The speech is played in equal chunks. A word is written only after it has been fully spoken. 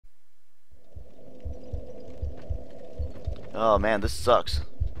Oh man, this sucks.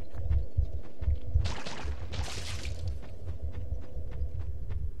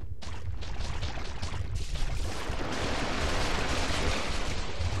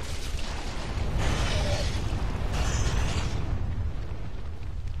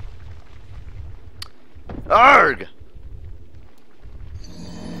 Arg!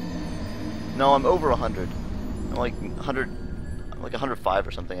 No, I'm over 100. I'm like 100, like 105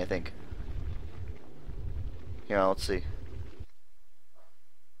 or something, I think. Here, let's see.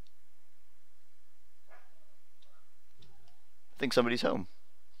 I think somebody's home.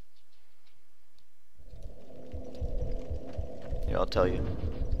 Here, I'll tell you.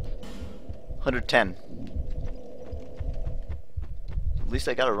 110. At least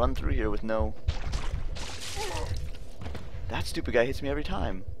I gotta run through here with no... That stupid guy hits me every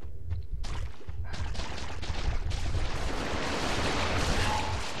time.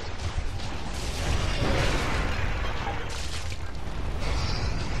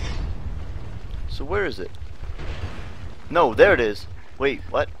 So where is it? No, there it is. Wait,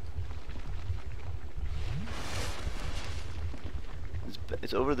 what?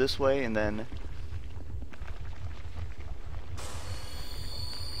 It's over this way and then...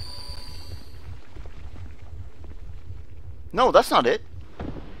 No, that's not it.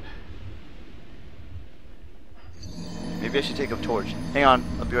 Maybe I should take a torch. Hang on,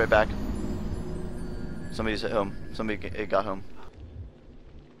 I'll be right back. Somebody's at home. Somebody got home.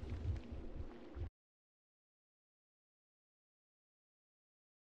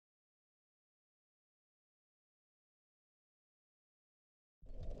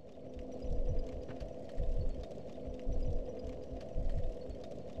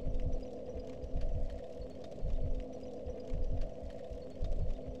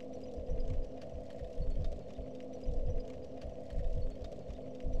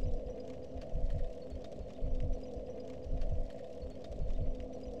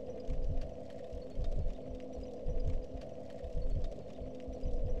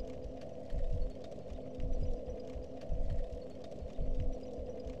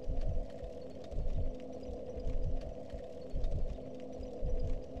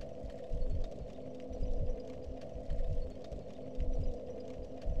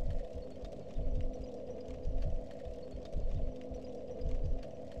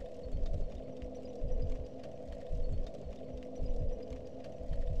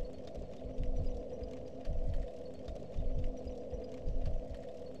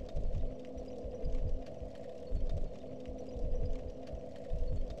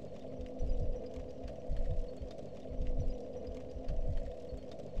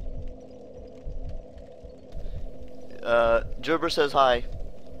 Gerber says hi.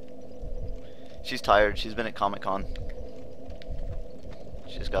 She's tired. She's been at Comic-Con.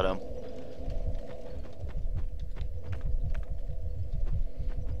 She just got home.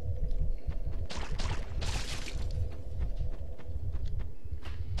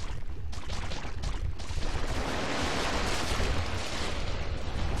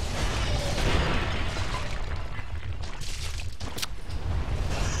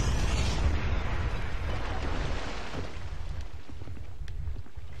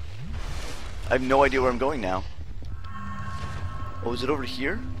 I have no idea where I'm going now. Oh, is it over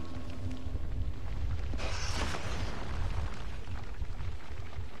here?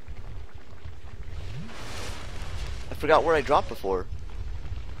 I forgot where I dropped before.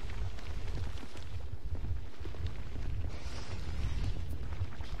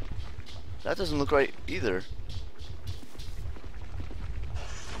 That doesn't look right either.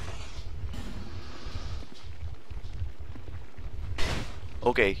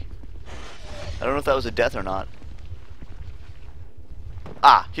 Okay. I don't know if that was a death or not.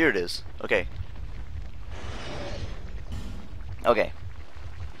 Ah, here it is. Okay. Okay.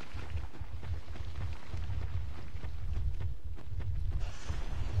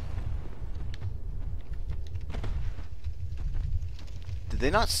 Did they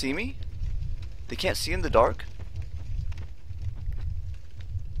not see me? They can't see in the dark?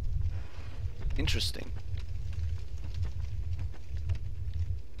 Interesting.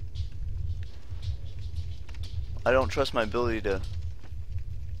 I don't trust my ability to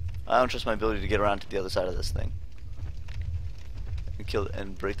get around to the other side of this thing and kill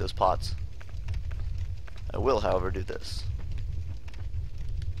and break those pots. I will, however, do this.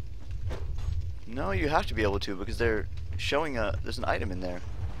 No, you have to be able to because they're showing there's an item in there.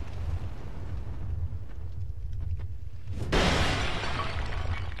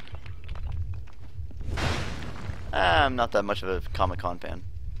 I'm not that much of a Comic-Con fan.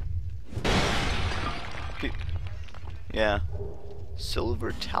 Yeah.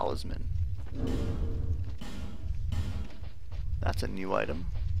 Silver talisman. That's a new item.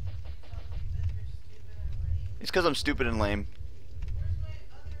 It's because I'm stupid and lame.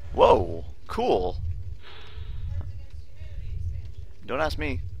 Whoa, cool. Don't ask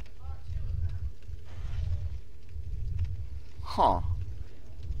me. Huh.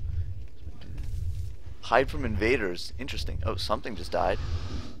 Hide from invaders. Interesting. Oh, something just died.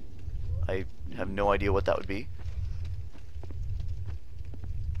 I have no idea what that would be.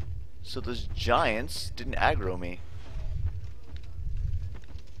 So those giants didn't aggro me.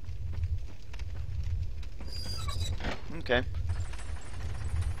 Okay.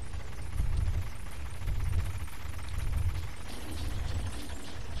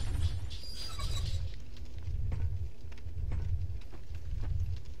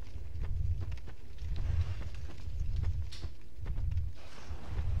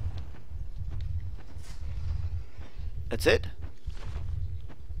 That's it?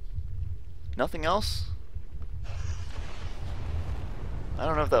 Nothing else? I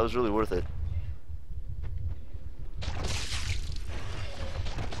don't know if that was really worth it.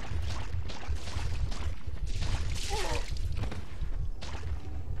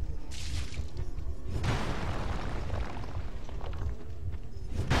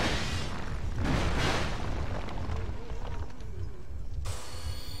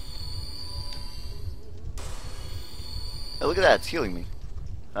 Hey, look at that, it's healing me.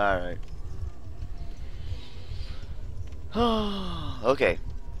 Alright. Okay.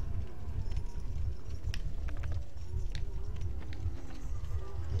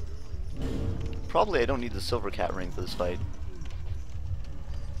 Probably I don't need the silver cat ring for this fight.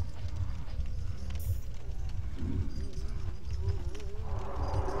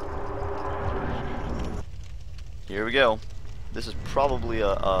 Here we go. This is probably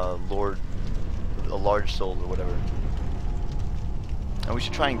a large soul or whatever. And we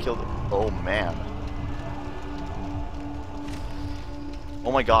should try and kill them. Oh man.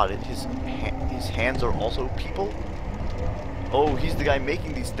 Oh my god, his hands are also people? Oh, he's the guy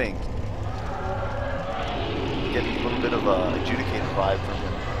making these things. Getting a little bit of a adjudicator vibe from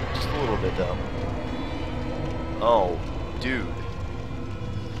him. Just a little bit though. Oh, dude.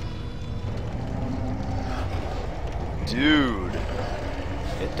 Dude.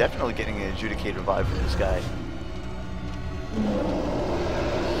 Yeah, definitely getting an adjudicator vibe from this guy.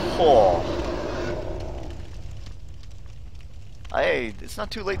 Oh. It's not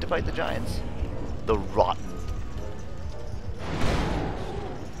too late to fight the giants. The rotten.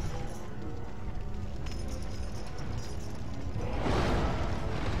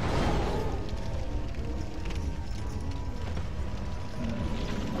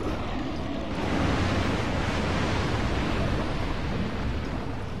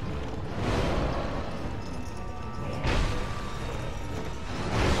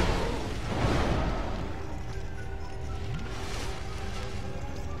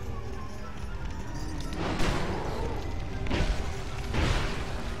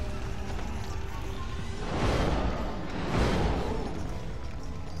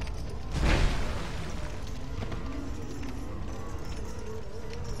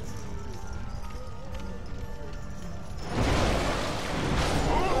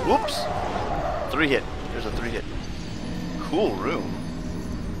 Whoops! 3-hit. There's a 3-hit. Cool room.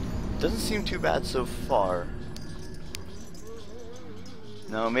 Doesn't seem too bad so far.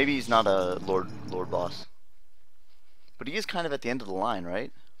 No, maybe he's not a lord boss. But he is kind of at the end of the line,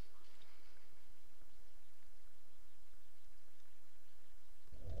 right?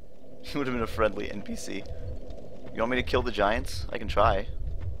 He would have been a friendly NPC. You want me to kill the giants? I can try.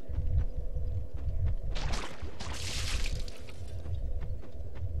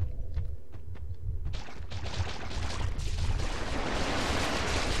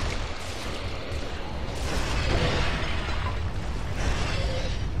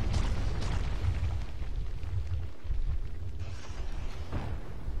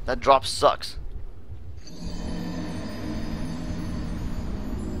 That drop sucks.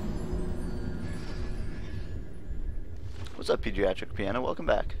 What's up, Pediatric Piano? Welcome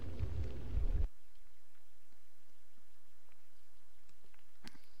back.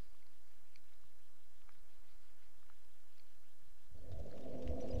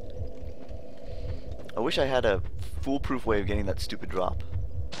 I wish I had a foolproof way of getting that stupid drop.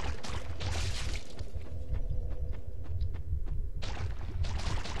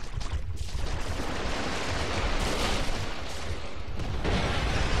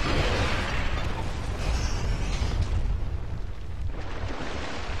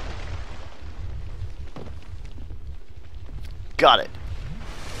 Got it.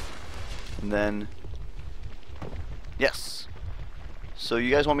 And then, yes. So you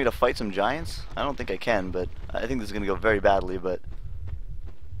guys want me to fight some giants? I don't think I can, but I think this is going to go very badly, but...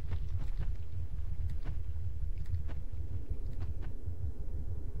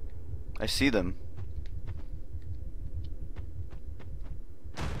 I see them.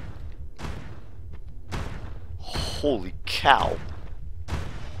 Holy cow.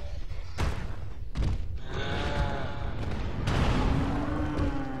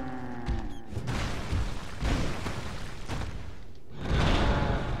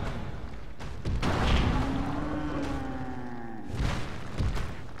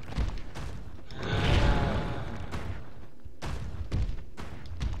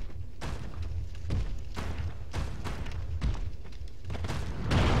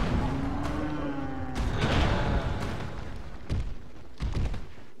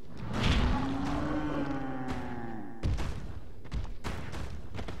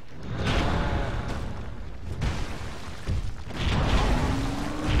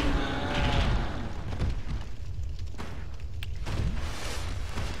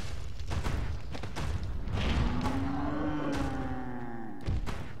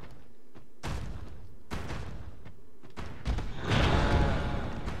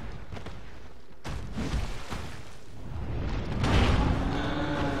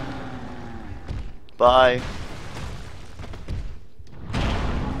 Bye.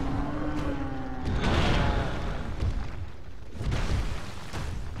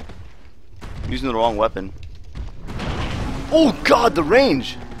 I'm using the wrong weapon. Oh god, the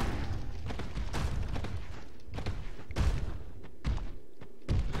range!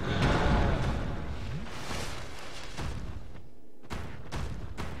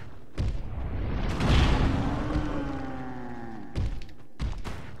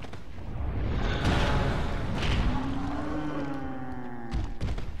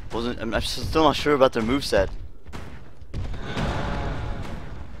 I'm still not sure about their moveset.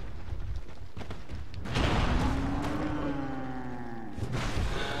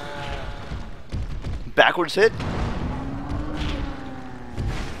 Backwards hit?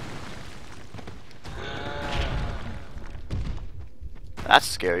 That's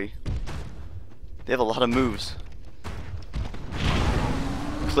scary. They have a lot of moves.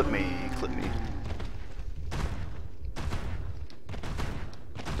 Clip me, clip me.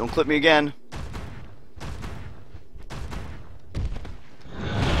 Don't clip me again.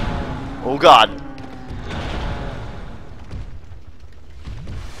 Oh god.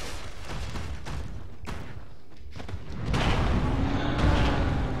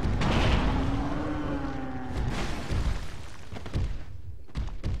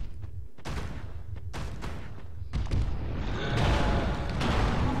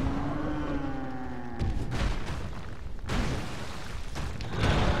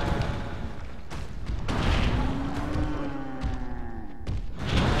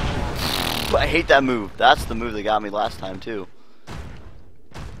 I hate that move. That's the move that got me last time too.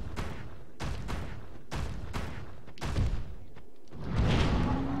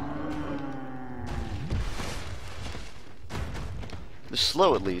 They're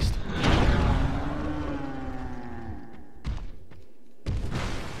slow at least.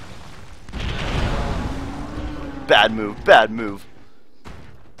 Bad move, bad move.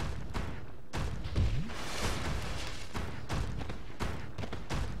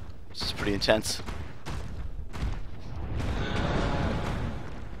 This is pretty intense.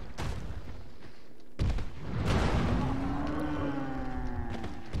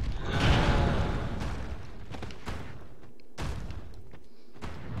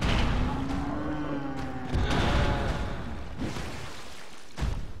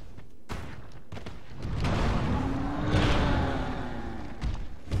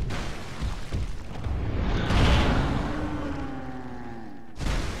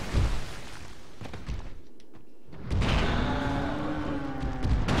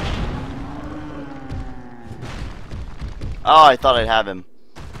 Oh, I thought I'd have him.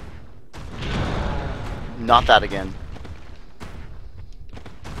 Not that again.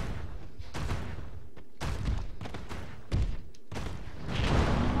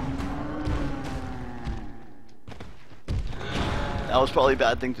 That was probably a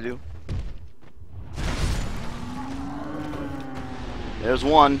bad thing to do. There's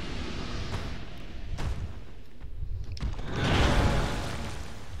one.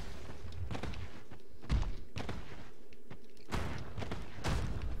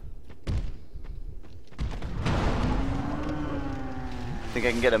 I think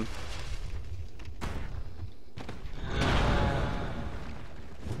I can get him.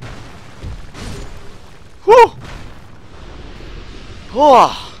 Whew!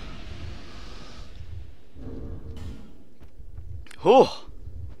 Oh. Whew.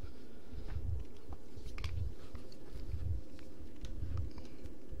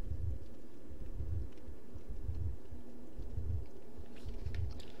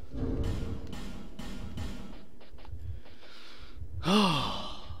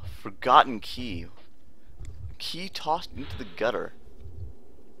 Forgotten key. Key tossed into the gutter.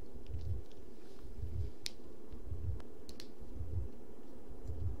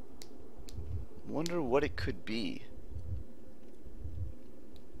 Wonder what it could be.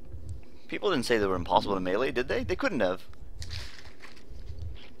 People didn't say they were impossible to melee, did they? They couldn't have.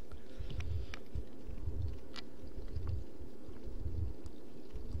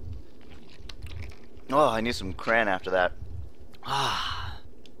 Oh, I need some cran after that. Ah.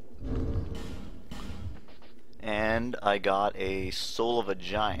 And I got a soul of a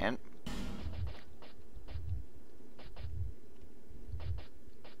giant.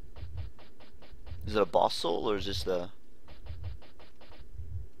 Is it a boss soul or is this the...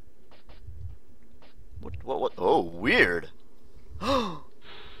 What? Oh, weird.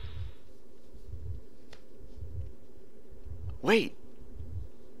 Wait.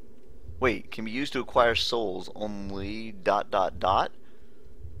 Wait, can be used to acquire souls only ...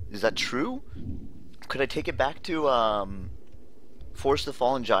 Is that true? Could I take it back to Fortress of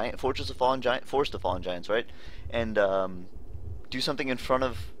Fallen Giants, right? And do something in front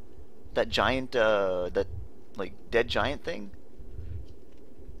of that giant, that like dead giant thing?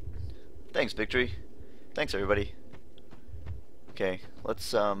 Thanks, Victory. Thanks, everybody. Okay,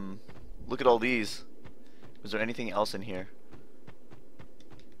 let's look at all these. Was there anything else in here?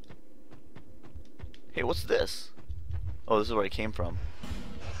 Hey, what's this? Oh, this is where I came from.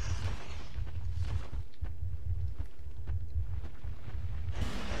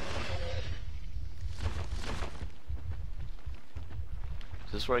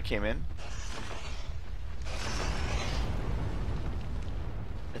 Is this where I came in?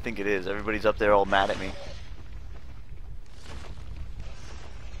 I think it is. Everybody's up there all mad at me.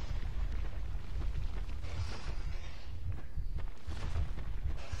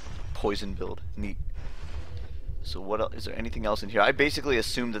 Poison build. Neat. So what else? Is there anything else in here? I basically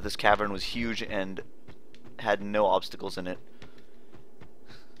assumed that this cavern was huge and had no obstacles in it.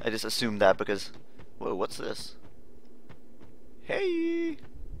 I just assumed that because... Whoa, what's this? Hey!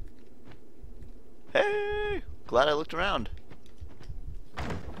 Hey! Glad I looked around.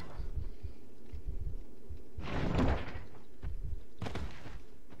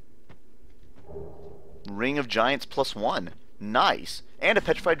 Ring of Giants +1. Nice. And a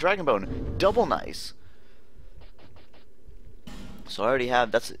petrified dragon bone. Double nice. So I already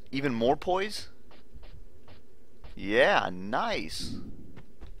have... That's even more poise? Yeah, nice.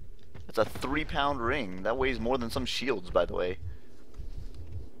 That's a 3-pound ring. That weighs more than some shields, by the way.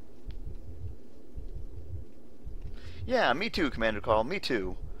 Yeah, me too, Commander Carl. Me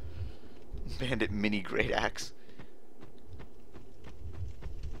too. Bandit mini great axe.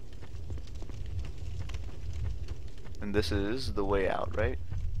 And this is the way out, right?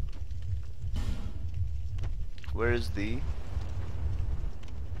 Where is the...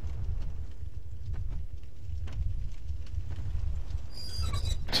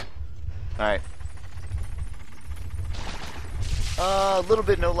 Alright. A little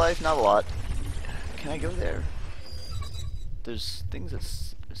bit no life, not a lot. Can I go there? There's things that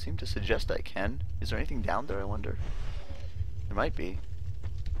seem to suggest I can. Is there anything down there, I wonder? There might be.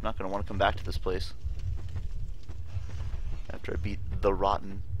 I'm not going to want to come back to this place after I beat the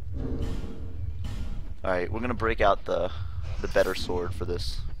Rotten. Alright, we're going to break out the better sword for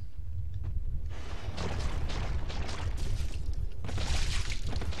this.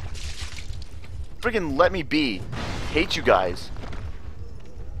 Friggin' let me be. Hate you guys.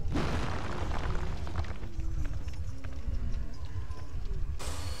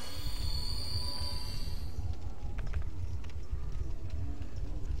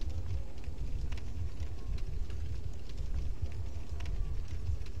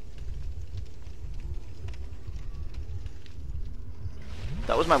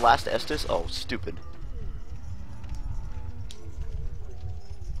 That was my last Estus? Oh, stupid.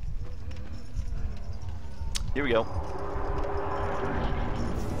 Here we go.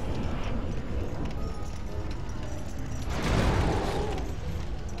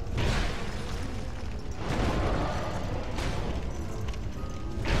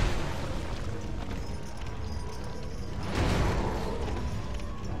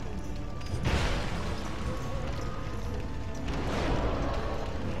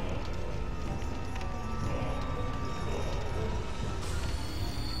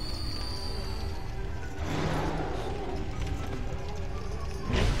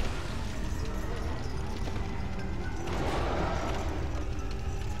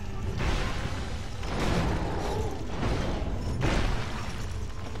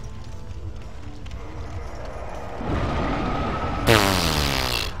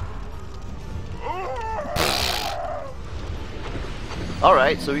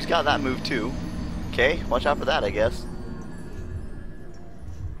 Alright, so he's got that move too. Okay, watch out for that, I guess.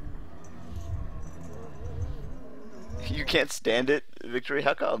 You can't stand it, Victory?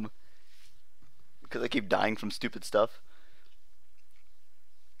 How come? Because I keep dying from stupid stuff.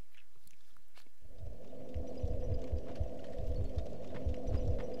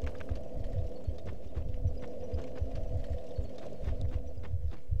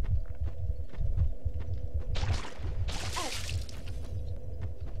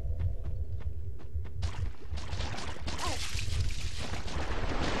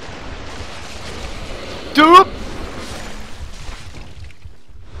 Dude!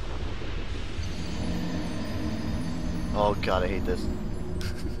 Oh god, I hate this.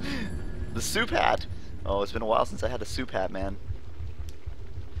 The soup hat! Oh, it's been a while since I had a soup hat, man.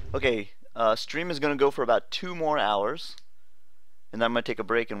 Okay, stream is gonna go for about 2 more hours. And then I'm gonna take a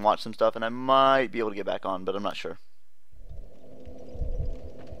break and watch some stuff, and I might be able to get back on, but I'm not sure.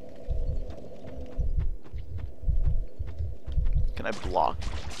 Can I block?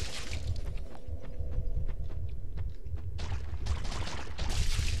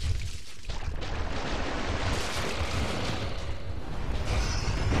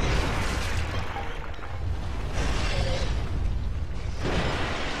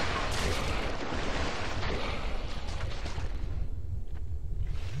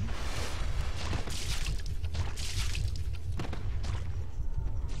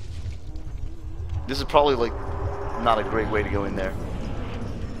 This is probably like not a great way to go in there.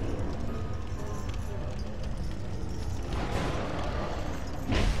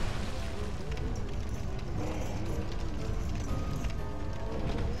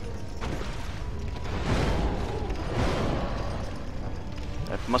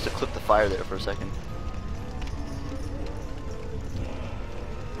 I must have clipped the fire there for a second.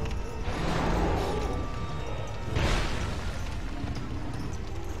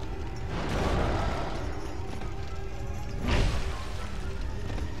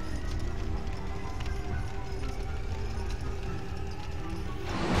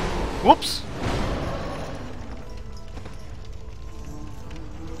 Whoops!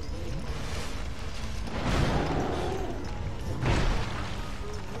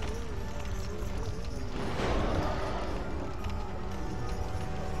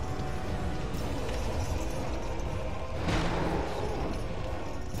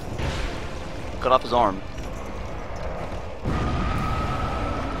 Cut off his arm.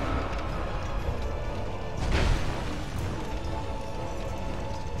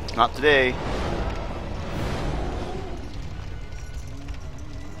 Not today.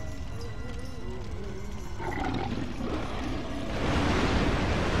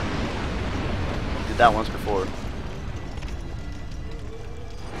 Did that once before.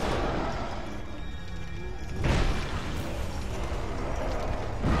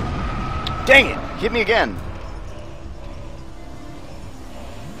 Dang it! Hit me again!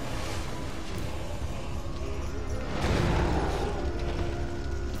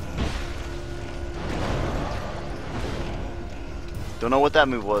 Don't know what that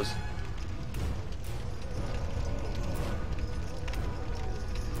move was.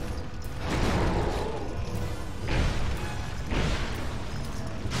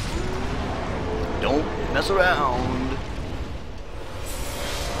 Don't mess around.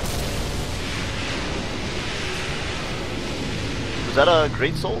 Was that a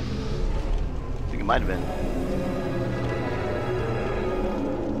Great Soul? I think it might have been.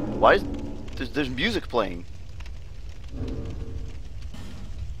 Why is there's music playing?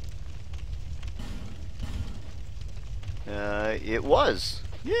 It was.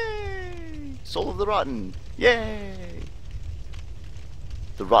 Yay! Soul of the Rotten. Yay!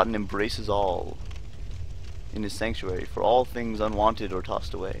 The Rotten embraces all in his sanctuary for all things unwanted or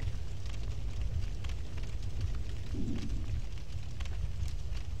tossed away.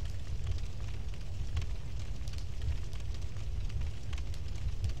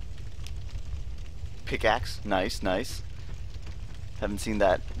 Pickaxe. Nice, nice. Haven't seen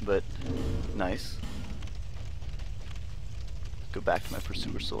that, but nice. Go back to my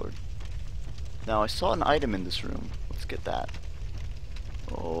pursuer sword. Now I saw an item in this room. Let's get that.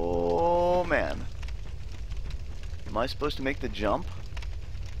 Oh man. Am I supposed to make the jump?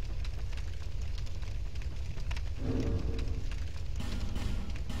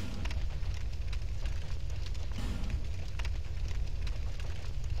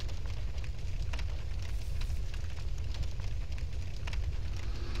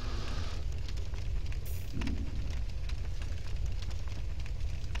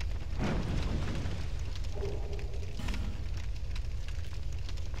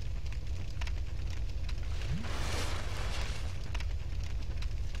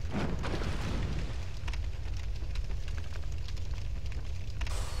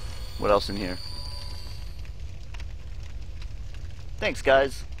 What else in here? Thanks,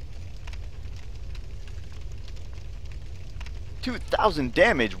 guys. 2,000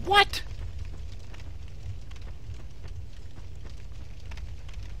 damage. What?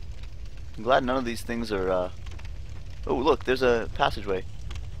 I'm glad none of these things are. Oh, look, there's a passageway.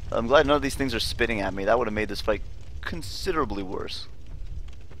 I'm glad none of these things are spitting at me. That would have made this fight considerably worse.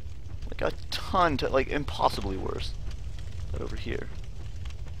 Like a ton, like impossibly worse. But over here.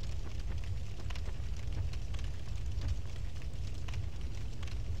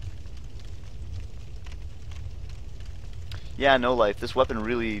 Yeah, no life. This weapon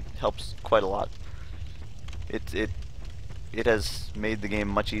really helps quite a lot. It has made the game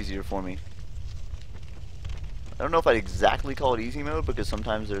much easier for me. I don't know if I'd exactly call it easy mode because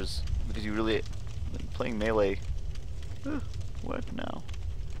sometimes because you really playing melee. What now?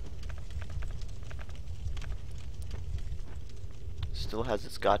 Still has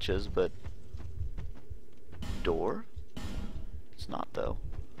its gotchas, but door? It's not though.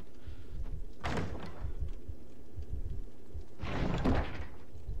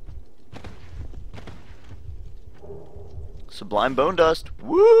 Sublime bone dust.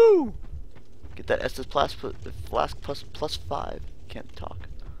 Woo! Get that Estus flask plus 5. Can't talk.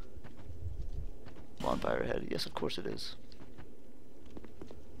 Bonfire ahead. Yes, of course it is.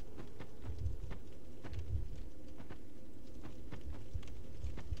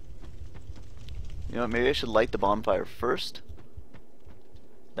 You know what, maybe I should light the bonfire first.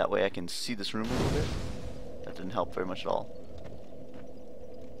 That way I can see this room a little bit. That didn't help very much at all.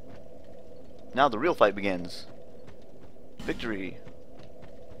 Now the real fight begins. Victory.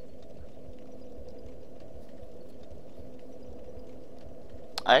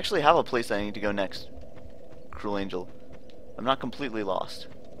 I actually have a place that I need to go next. Cruel Angel. I'm not completely lost.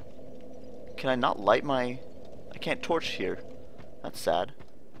 Can I not light my... I can't torch here. That's sad.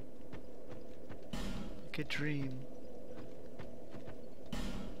 Like a dream.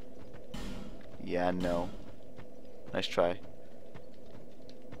 Yeah, no. Nice try.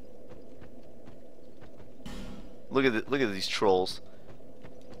 Look at these trolls.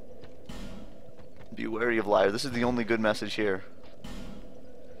 Be wary of liar. This is the only good message here.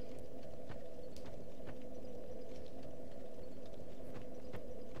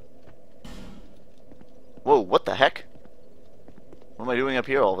 Whoa, what the heck? What am I doing up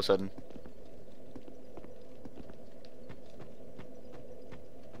here all of a sudden?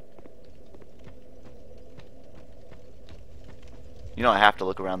 You know I have to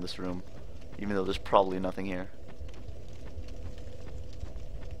look around this room, even though there's probably nothing here.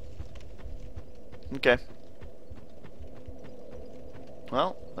 Okay.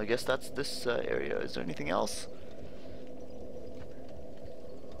 Well, I guess that's this area. Is there anything else?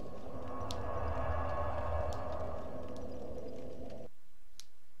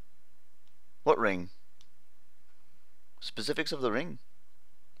 What ring? Specifics of the ring?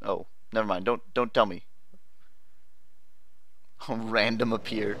 Oh, never mind. Don't tell me. Random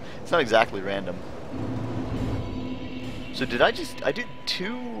appear. It's not exactly random. So I did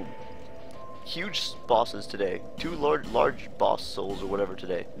 2 huge bosses today. 2 large boss souls or whatever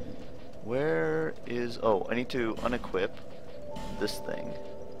today. Where is... Oh, I need to unequip this thing.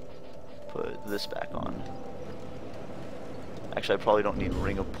 Put this back on. Actually, I probably don't need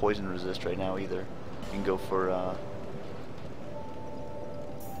Ring of Poison Resist right now either. You can go for...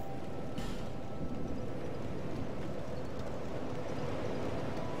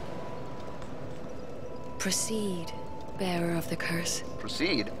 Proceed, bearer of the curse.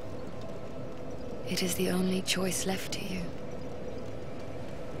 Proceed? It is the only choice left to you.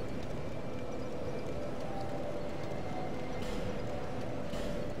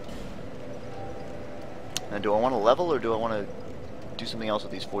 Now, do I want to level or do I want to do something else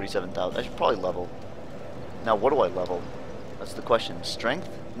with these 47,000? I should probably level. Now, what do I level? That's the question. Strength?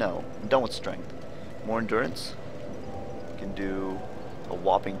 No, I'm done with strength. More endurance? I can do a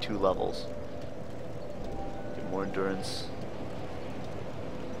whopping 2 levels. Get more endurance.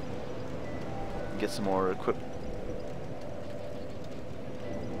 Get some more equip.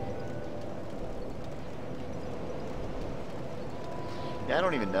 Yeah, I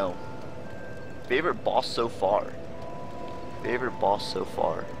don't even know. Favorite boss so far? Favorite boss so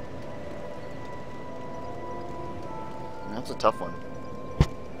far? That's a tough one.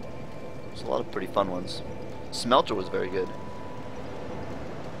 There's a lot of pretty fun ones. Smelter was very good.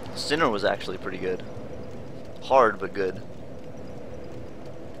 Sinner was actually pretty good. Hard, but good.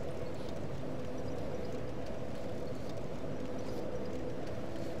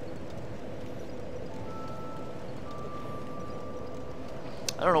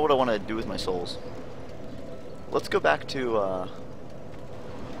 I don't know what I want to do with my souls. Let's go back to,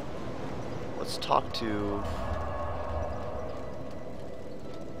 Let's talk to... No.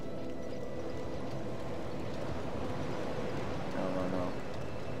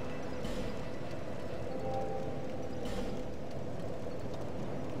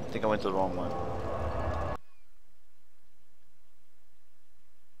 I think I went to the wrong one.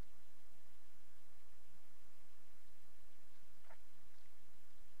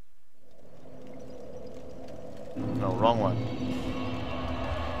 No, wrong one.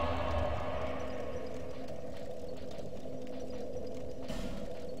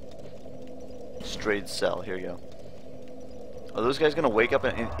 Strayed cell, here you go. Are those guys gonna wake up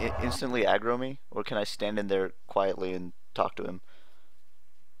and instantly aggro me? Or can I stand in there quietly and talk to him?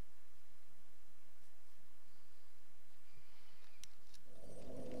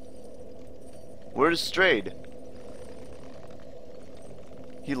 Where's Strayed?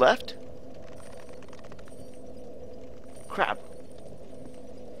 He left? Crap.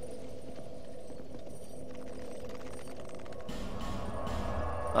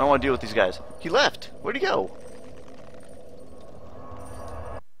 I don't want to deal with these guys. He left. Where'd he go?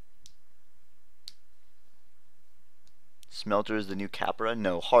 Smelter is the new Capra?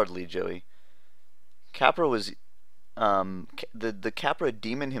 No, hardly, Joey. Capra was... the Capra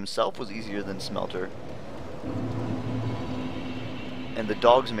demon himself was easier than Smelter. And the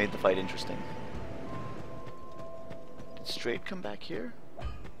dogs made the fight interesting. Did Strayed come back here?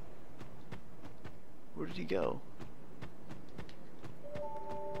 Where did he go?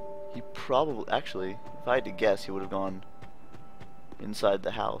 He probably... Actually, if I had to guess, he would have gone inside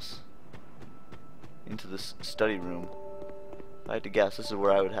the house. Into this study room. If I had to guess, this is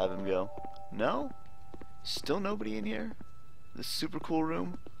where I would have him go. No? Still nobody in here? This super cool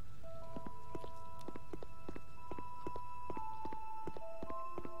room?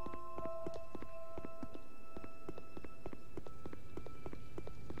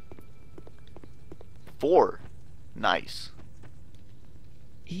 Four. Nice.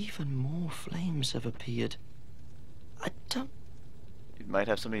 Even more flames have appeared. I don't... It might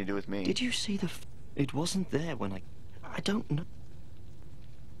have something to do with me. Did you see the... It wasn't there when I don't know.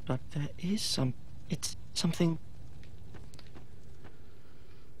 But there is some... It's something...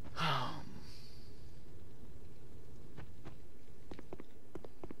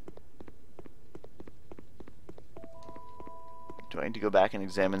 Do I need to go back and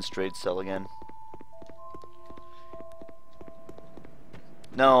examine Strayed's cell again?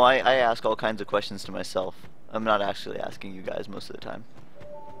 No, I ask all kinds of questions to myself. I'm not actually asking you guys most of the time.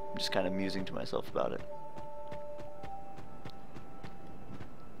 I'm just kind of musing to myself about it.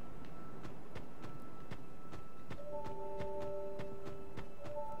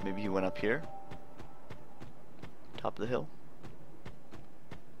 Maybe he went up here? Top of the hill?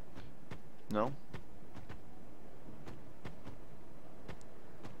 No?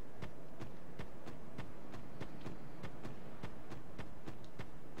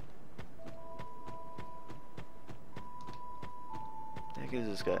 The heck is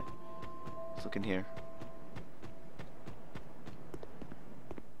this guy? Let's look in here.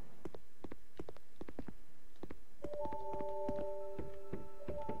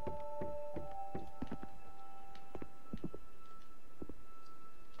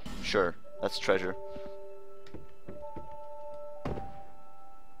 Sure, that's treasure.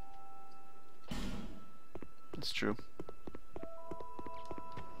 That's true.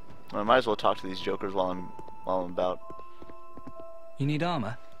 Well, I might as well talk to these jokers while I'm about. You need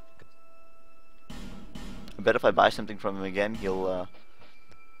armor? I bet if I buy something from him again, he'll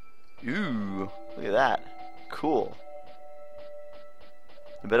Ooh, look at that. Cool.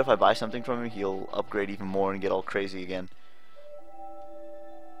 I bet if I buy something from him, he'll upgrade even more and get all crazy again.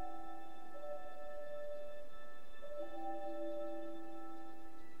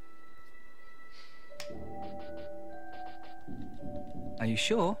 Are you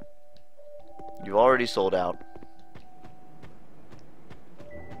sure? You've already sold out.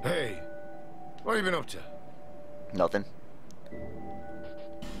 Hey, what have you been up to? Nothing.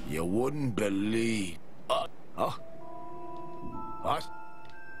 You wouldn't believe. Huh? What?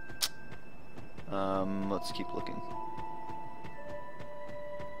 Let's keep looking.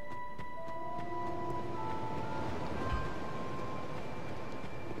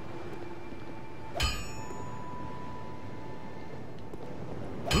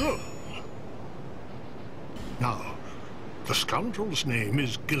 Now, the scoundrel's name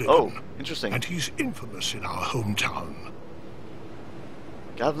is Gilligan. Oh, interesting. And he's infamous in our hometown.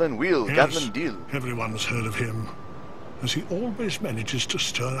 Gavlin Wheel, Yes, Gavlin Deal. everyone's heard of him, as he always manages to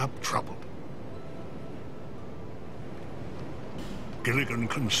stir up trouble. Gilligan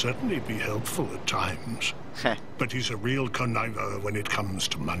can certainly be helpful at times, but he's a real conniver when it comes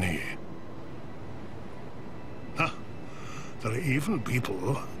to money. There are even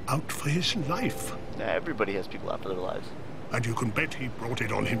people out for his life. Yeah, everybody has people out for their lives. And you can bet he brought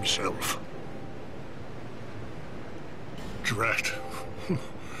it on himself. Drat.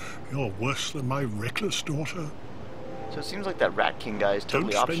 You're worse than my reckless daughter. So it seems like that Rat King guy is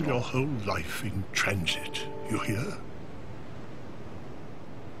totally Don't spend optional. your whole life in transit, you hear?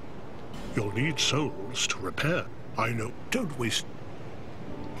 You'll need souls to repair. I know. Don't waste...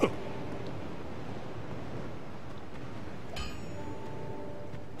 Huh.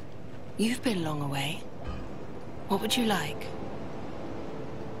 You've been long away. What would you like?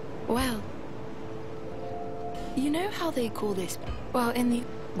 Well, you know how they call this? Well, in the...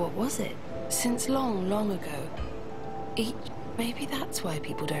 What was it? Since long, long ago. Maybe that's why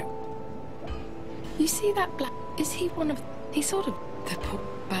people don't... You see that black... Is he one of... He's sort of... The poor...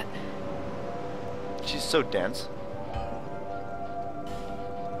 But... She's so dense.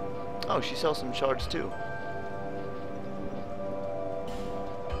 Oh, she sells some shards too.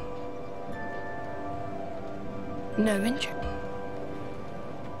 No interest.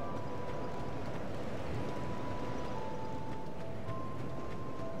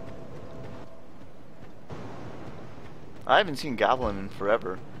 I haven't seen Goblin in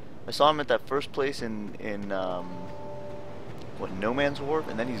forever. I saw him at that first place in what, No Man's Wharf,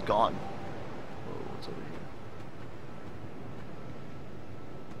 and then he's gone. Whoa, what's over here?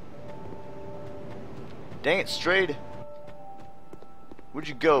 Dang it, Strayed! Where'd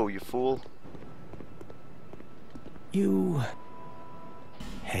you go, you fool? You...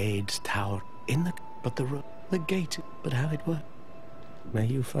 Hades Tower in the... But the gate... But how it works. May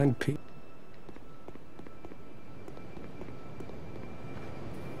you find peace.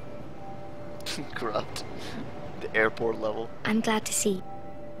 Corrupt. The airport level. I'm glad to see.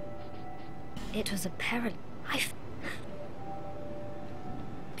 It was a peril.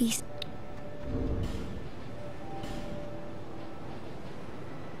 Beast.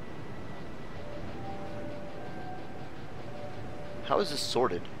 How is this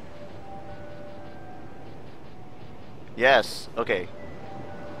sorted? Yes, okay.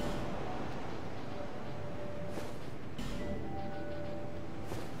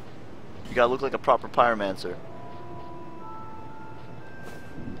 You gotta look like a proper pyromancer.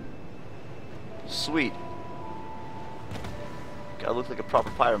 Sweet. Gotta look like a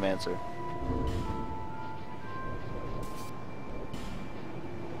proper pyromancer.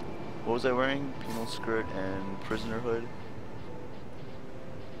 What was I wearing? Penal skirt and prisoner hood.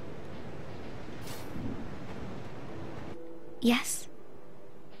 Yes.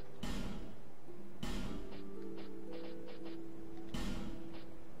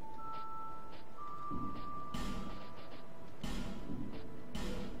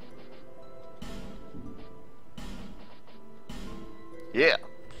 Yeah.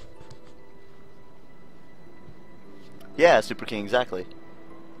 Yeah, Super King, exactly.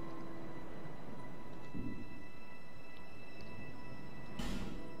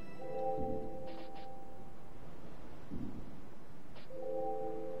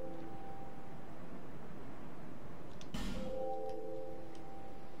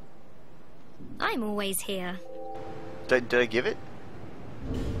 I'm always here. Did I give it?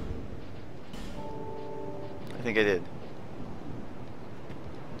 I think I did.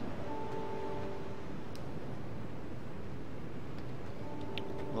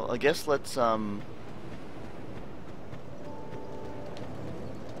 Well, I guess let's,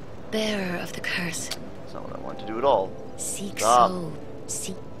 Bearer of the curse. That's not what I want to do at all. Seek Stop. soul.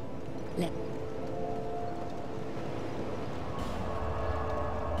 Seek. Let.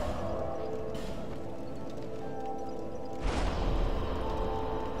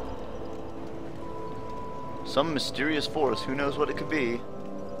 Some mysterious force, who knows what it could be.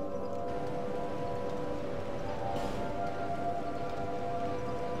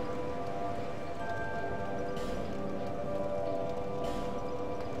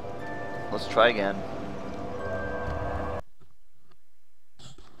 Let's try again.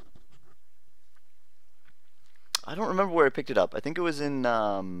 I don't remember where I picked it up. I think it was in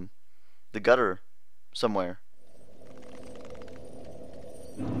the gutter somewhere.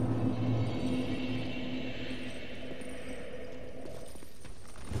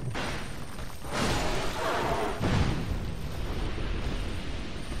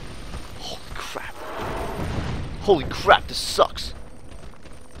 Holy crap. Holy crap, this sucks.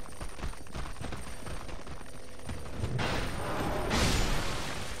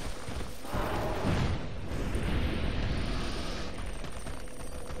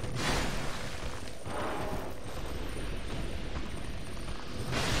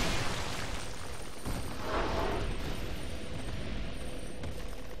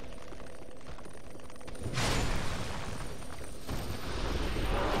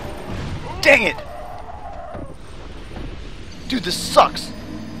 Dang it! Dude, this sucks!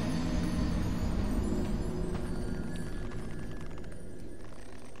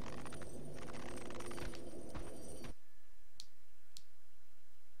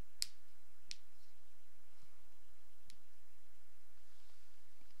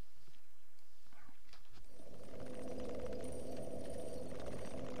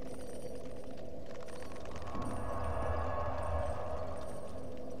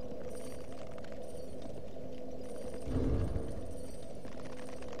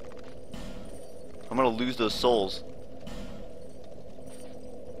 I'm gonna lose those souls.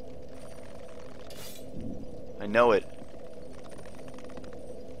 I know it.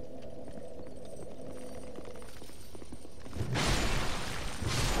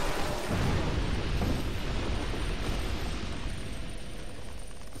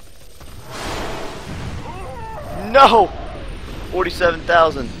 No!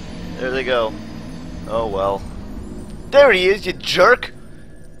 47,000. There they go. Oh well. There he is, you jerk!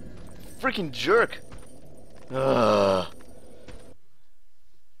 Freaking jerk. Ugh.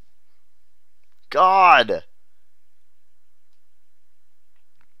 God.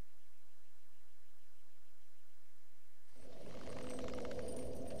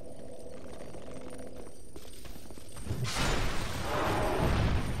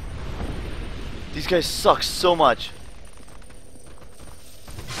 These guys suck so much.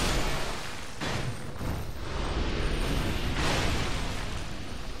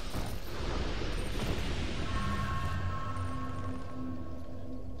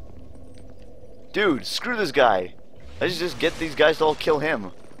 Dude, screw this guy. I should just get these guys to all kill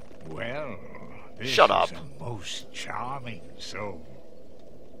him. Well, this Shut up. is a most charming soul.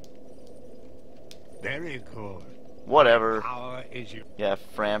 Very good. Whatever. Power is your... Yeah,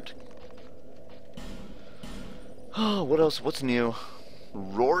 framped. Oh, what else? What's new?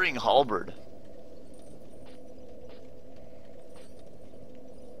 Roaring halberd.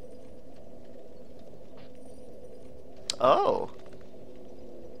 Oh.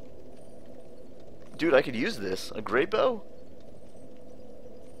 Dude, I could use this. A great bow?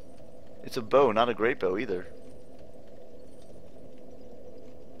 It's a bow, not a great bow either.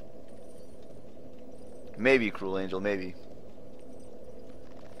 Maybe, Cruel Angel, maybe.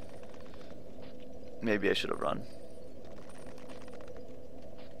 Maybe I should have run.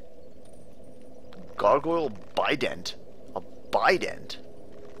 Gargoyle bident. A bident?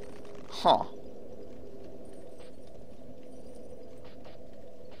 Huh.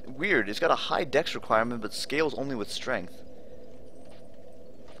 Weird, it's got a high dex requirement but scales only with strength.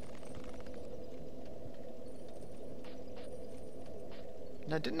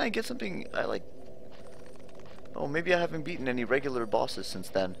 Now didn't I get something I like... Oh, maybe I haven't beaten any regular bosses since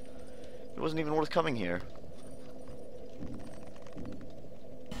then. It wasn't even worth coming here.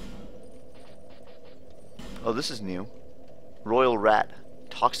 Oh, this is new. Royal Rat.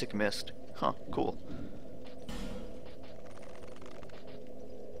 Toxic Mist. Huh, cool.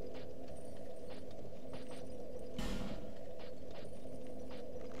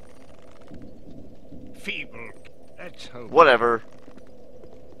 feeble. Let's hope. Whatever.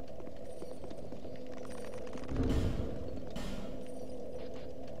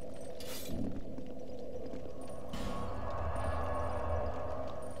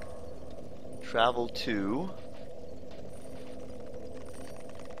 Travel to...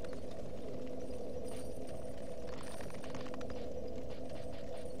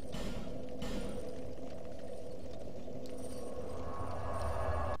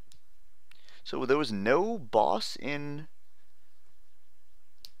 So there was no boss in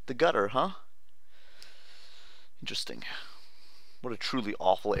the gutter, huh? Interesting. What a truly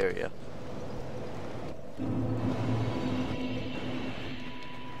awful area.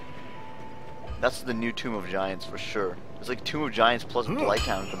 That's the new Tomb of Giants for sure. It's like Tomb of Giants plus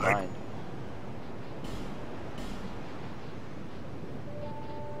Blighttown combined.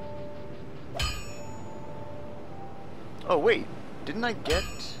 Oh wait, didn't I get...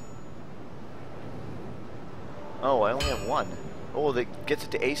 Oh, I only have one. Oh, that gets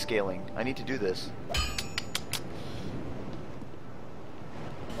it to A scaling. I need to do this.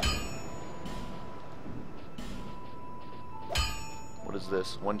 What is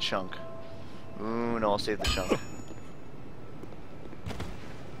this? One chunk. Ooh, no, I'll save the chunk.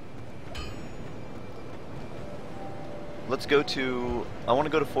 Let's go to... I want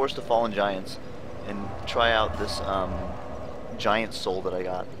to go to Forest of Fallen Giants and try out this giant soul that I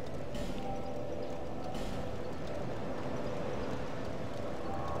got.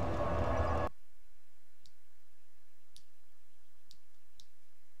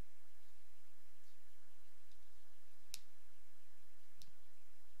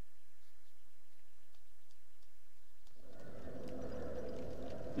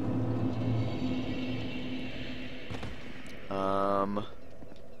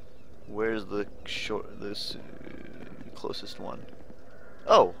 Where's the closest one?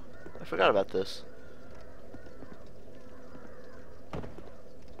 Oh, I forgot about this.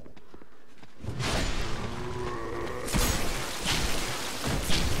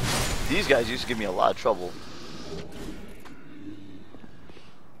 These guys used to give me a lot of trouble.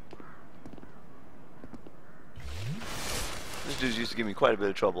 This dude used to give me quite a bit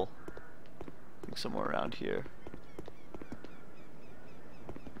of trouble. I think somewhere around here.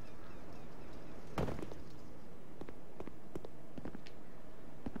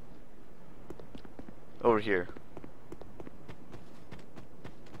 Over here.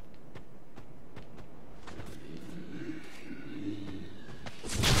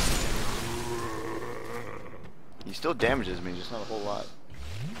 He still damages me, just not a whole lot.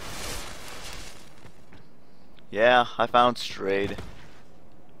 Yeah, I found Strayed.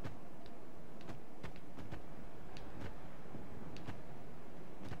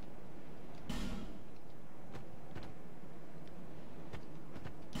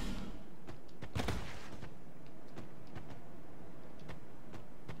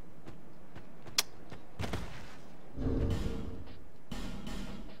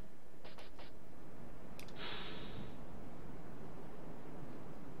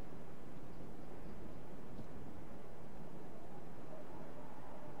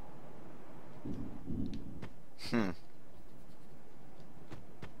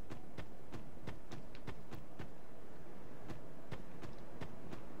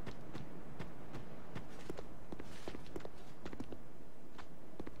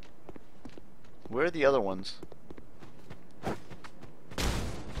 Where are the other ones?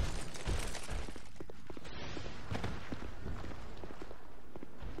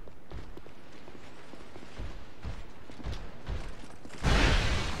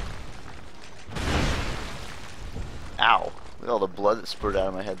 Ow. Look at all the blood that spurted out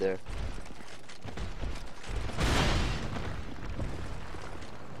of my head there.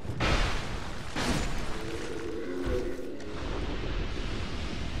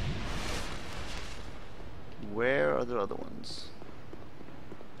 Where are the other ones?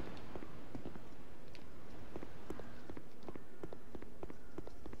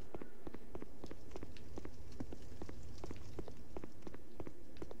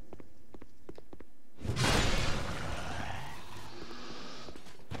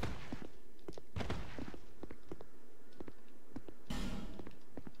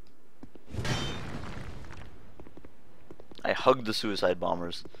 I hugged the suicide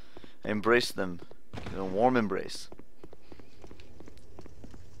bombers. I embraced them in a warm embrace.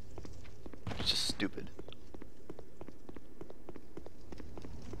 It's just stupid.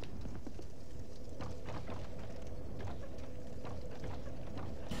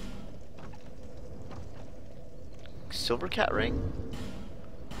 Silver cat ring?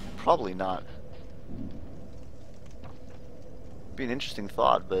 Probably not. Be an interesting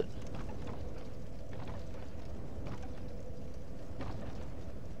thought, but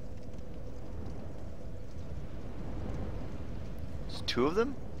two of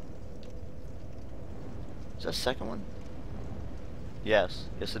them? Is that a second one? Yes.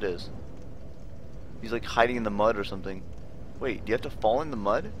 Yes it is. He's like hiding in the mud or something. Wait, do you have to fall in the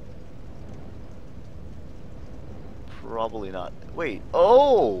mud? Probably not. Wait.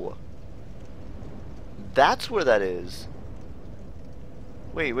 Oh! That's where that is.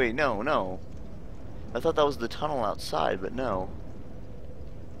 Wait, no. I thought that was the tunnel outside, but no.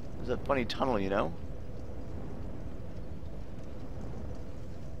 There's that funny tunnel, you know?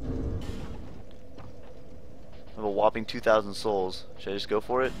 I have a whopping 2,000 souls. Should I just go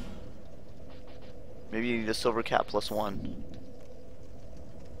for it? Maybe you need a silver cat +1.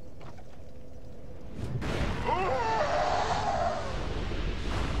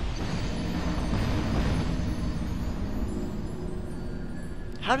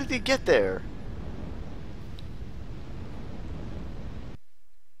 How did he get there?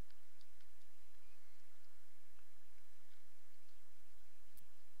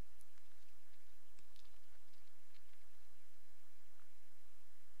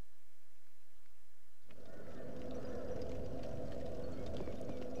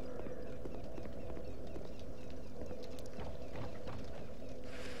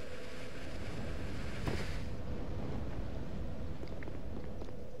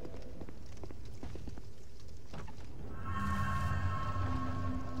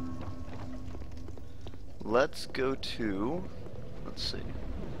 Let's go to, let's see.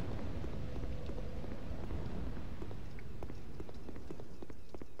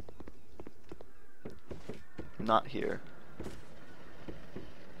 Not here.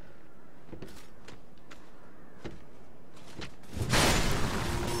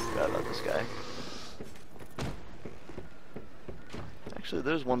 Actually,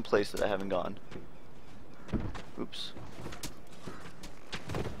 there's one place that I haven't gone. Oops.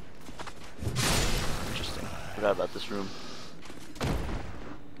 Interesting. Forgot about this room.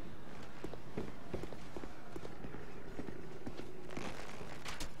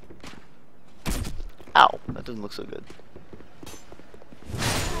 Ow! That doesn't look so good.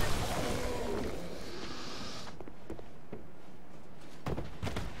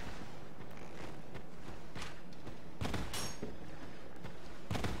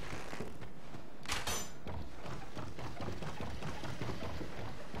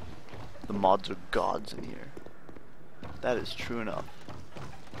 The mods are gods in here. That is true enough.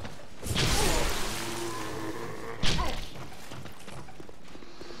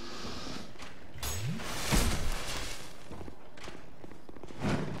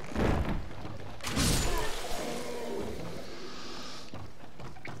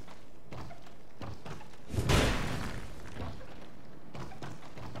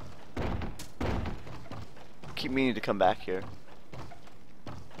 Keep meaning to come back here.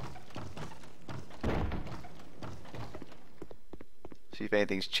 See if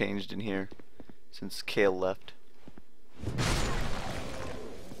anything's changed in here since Kale left.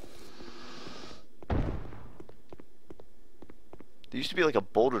 There used to be like a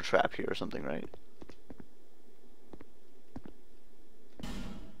boulder trap here or something, right?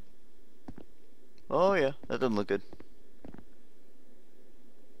 Oh yeah, that doesn't look good.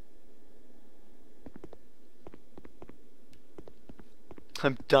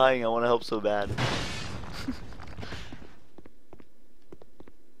 I'm dying, I want to help so bad.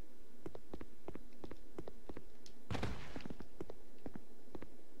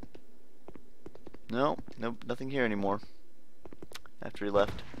 No, nope, nothing here anymore. After he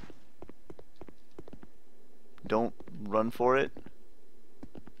left. Don't run for it.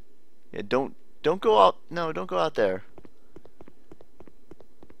 Yeah, don't go out. No, don't go out there.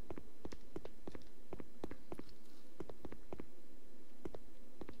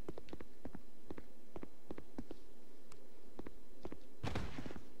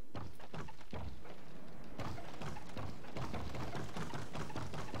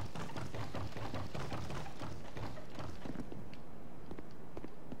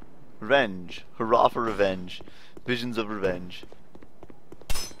 Revenge. Hurrah for revenge. Visions of revenge.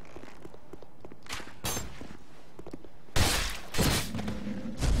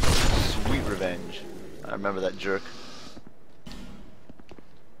 Sweet revenge. I remember that jerk.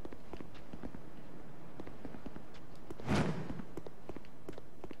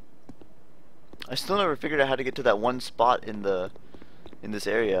 I still never figured out how to get to that one spot in this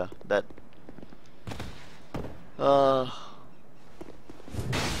area. That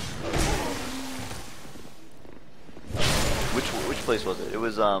which place was it? It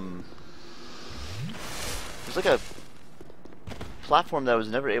was like a platform that I was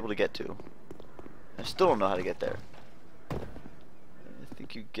never able to get to. I still don't know how to get there. I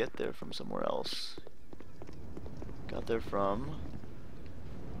think you get there from somewhere else. Got there from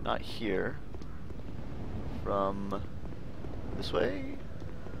not here. From this way?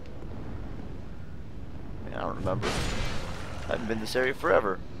 I don't remember. I haven't been in this area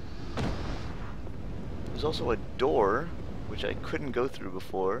forever. There's also a door which I couldn't go through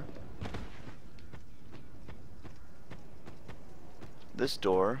before. This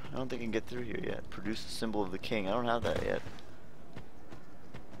door, I don't think I can get through here yet. Produce the symbol of the king. I don't have that yet.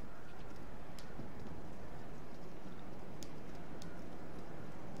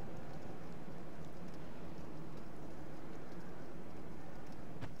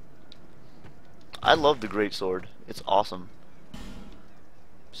 I love the great sword. It's awesome.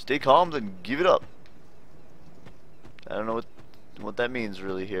 Stay calm and give it up. I don't know what that means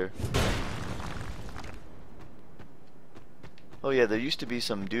really here. Oh yeah, there used to be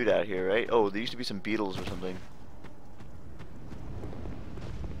some dude out here, right? Oh, there used to be some beetles or something.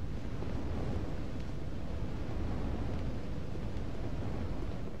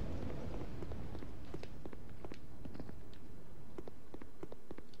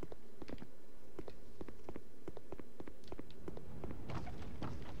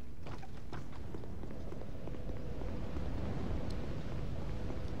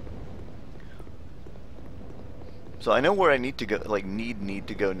 So I know where I need to go, like need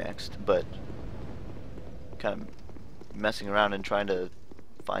to go next, but kind of messing around and trying to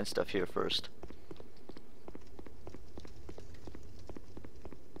find stuff here first.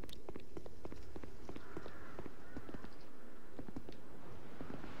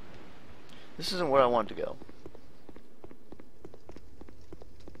 This isn't where I want to go.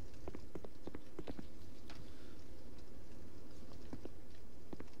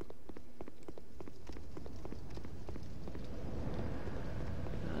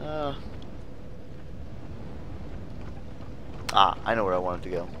 Ah, I know where I wanted to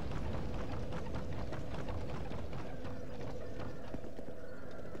go.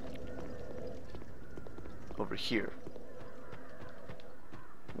 Over here.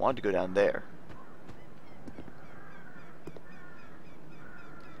 Wanted to go down there.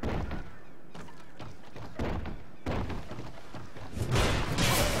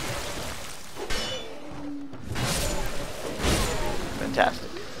 Fantastic.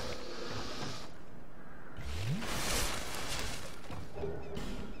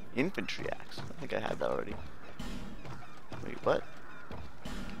 Infantry axe. I think I had that already. Wait, what?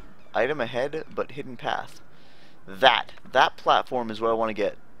 Item ahead, but hidden path. That platform is where I want to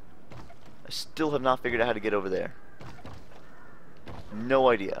get. I still have not figured out how to get over there. No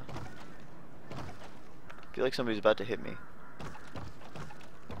idea. I feel like somebody's about to hit me.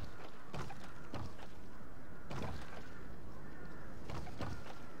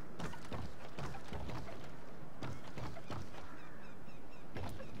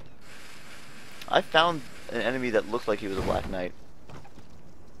 I found an enemy that looked like he was a Black Knight.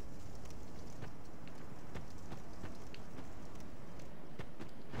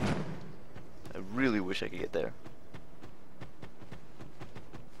 I really wish I could get there.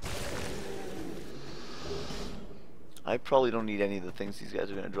 I probably don't need any of the things these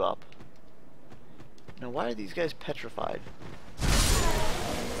guys are going to drop. Now, why are these guys petrified?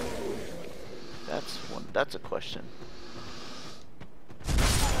 That's a question.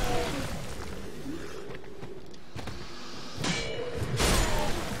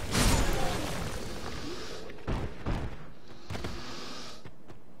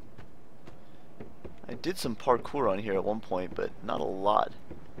 I did some parkour on here at one point, but not a lot.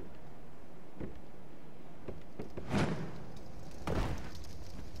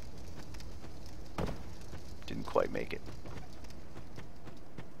 Didn't quite make it.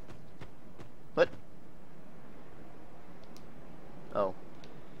 What? Oh.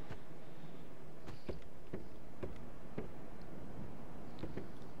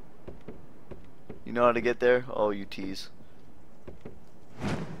 You know how to get there? Oh, you tease.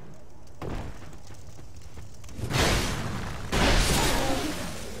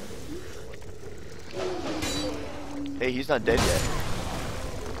 Hey, he's not dead yet.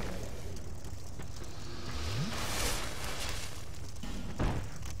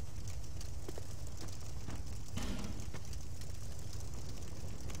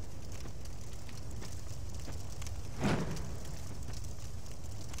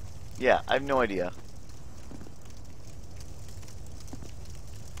 Yeah, I have no idea.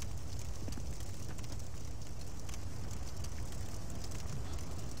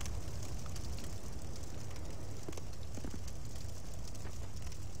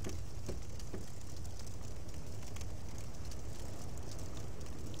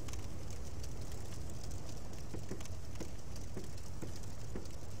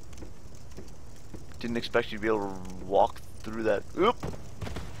 Didn't expect you to be able to walk through that. Oop!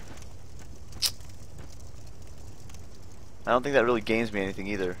 I don't think that really gains me anything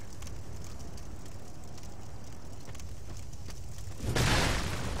either.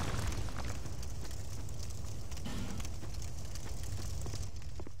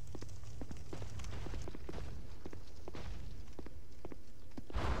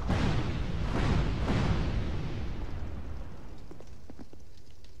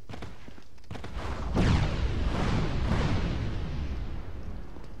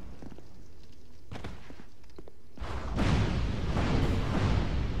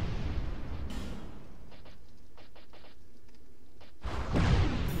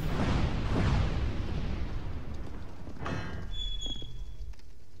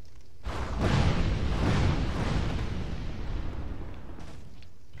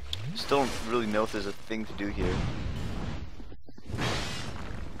 Still don't really know if there's a thing to do here.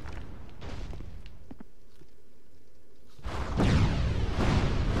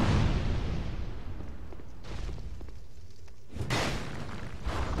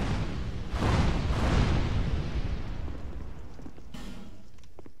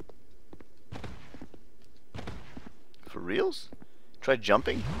 For reals? Try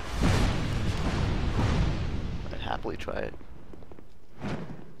jumping? I'd happily try it.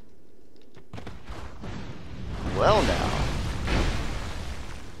 Well now.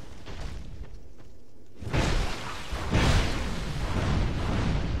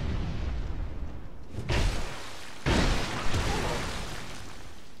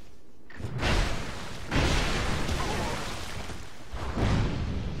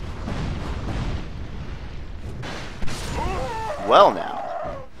 Well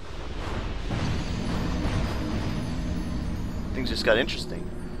now. Things just got interesting.